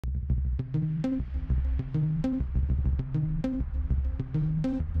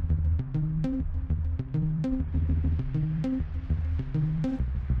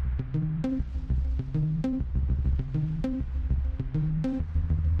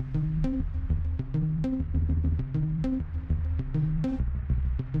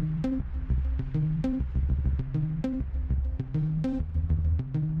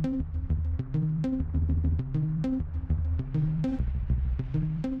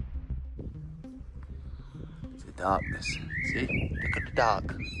the darkness. See? Look at the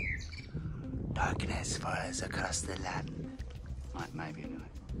dark. Darkness follows across the land. Right, maybe anyway.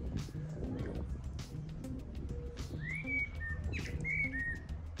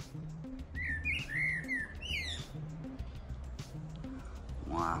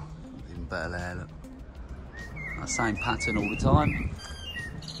 Wow, even better there, look. That same pattern all the time.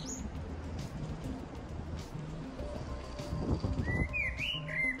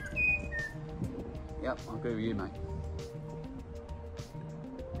 Yep, I agree with you, mate.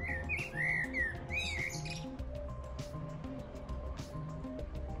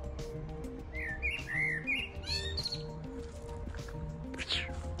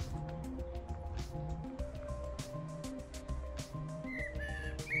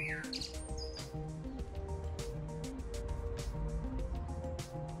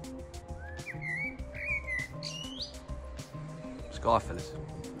 Sky, fellas.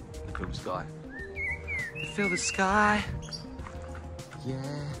 Look at the sky. You feel the sky? Yeah.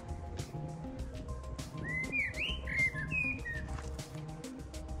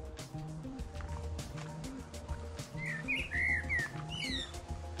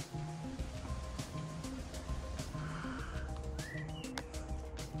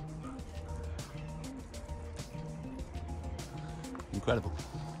 Incredible.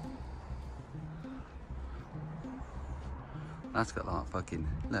 That's got like fucking,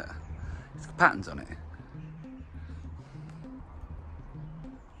 look, it's got patterns on it.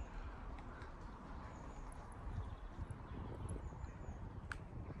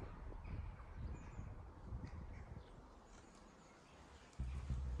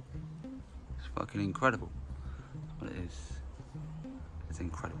 It's fucking incredible. That's what it is. It's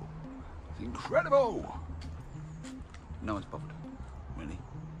incredible. It's incredible! No one's bothered, really.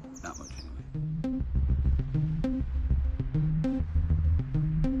 That much anyway.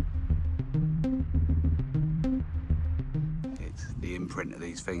 The imprint of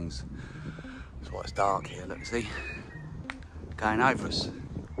these things. That's why it's dark here, look, see? Going over us.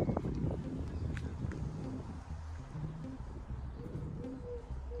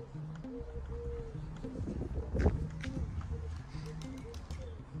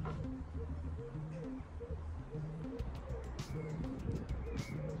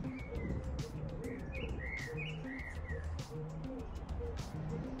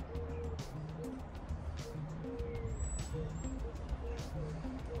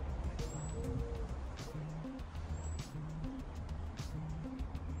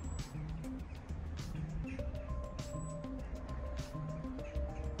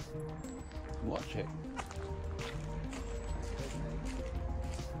 Watch it.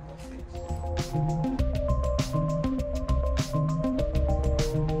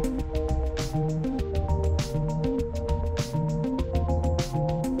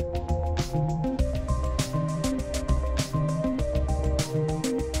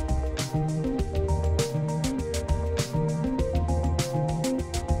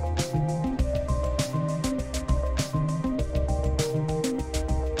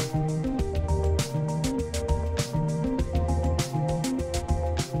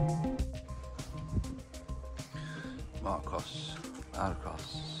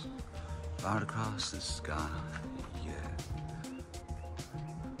 Right across the sky, yeah.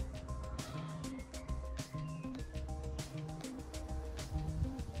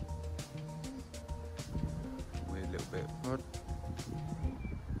 Weird little bit, but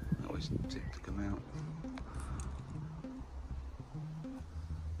always tip to come out.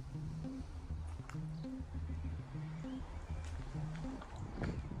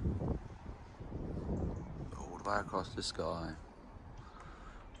 All the way across the sky.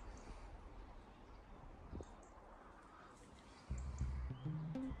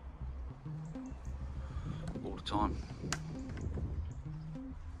 All the time.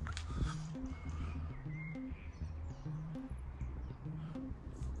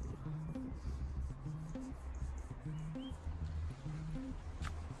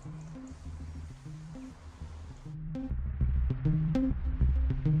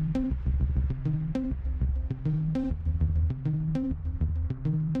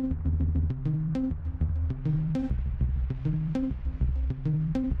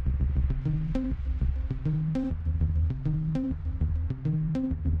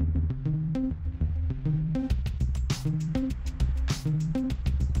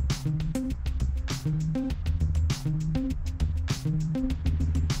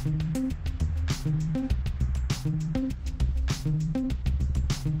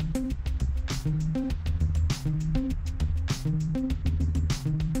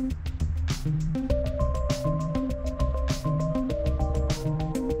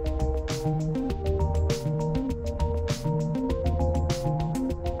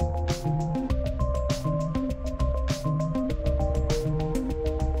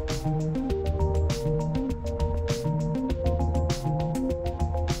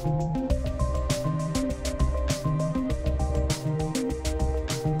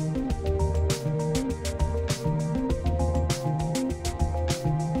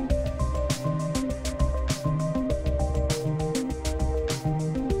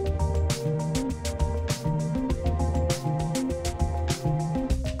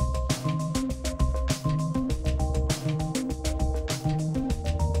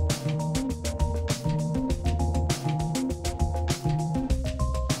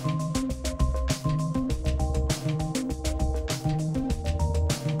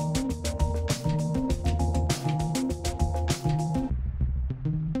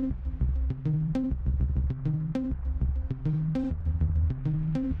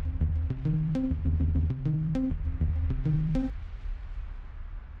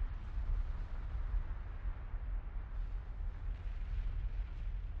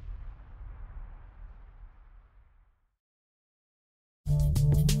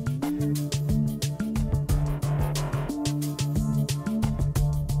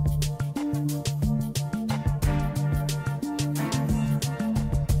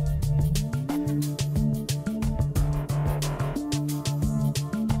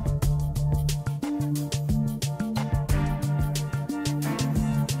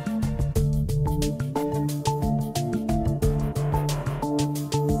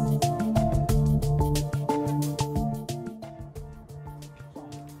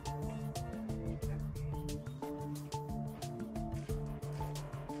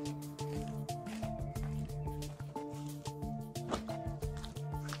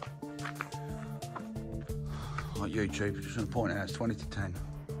 Right, YouTube, just want to point out it's 20 to 10.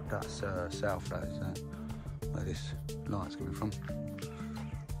 That's south, that is where this light's coming from.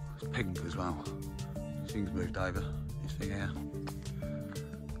 It's pink as well. This thing's moved over, this thing here.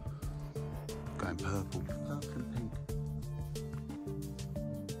 Going purple and pink.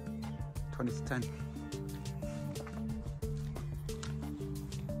 20 to 10.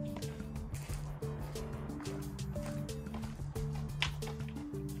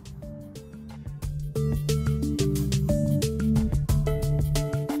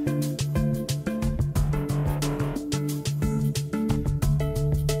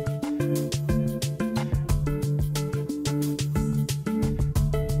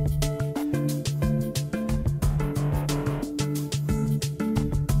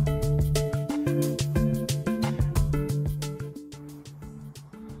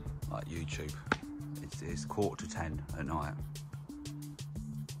 Like YouTube, it's 9:45 at night.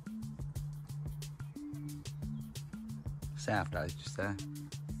 South days just there.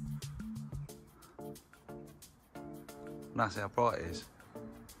 That's how bright it is.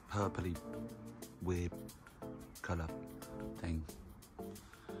 Purpley, weird colour thing.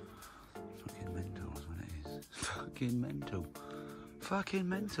 Fucking mental is what it is. Fucking mental. Fucking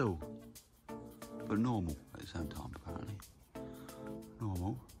mental. But normal at the same time, apparently.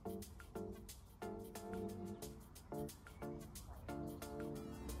 Normal.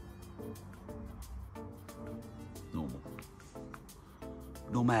 Normal.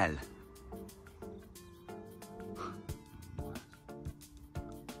 Normal.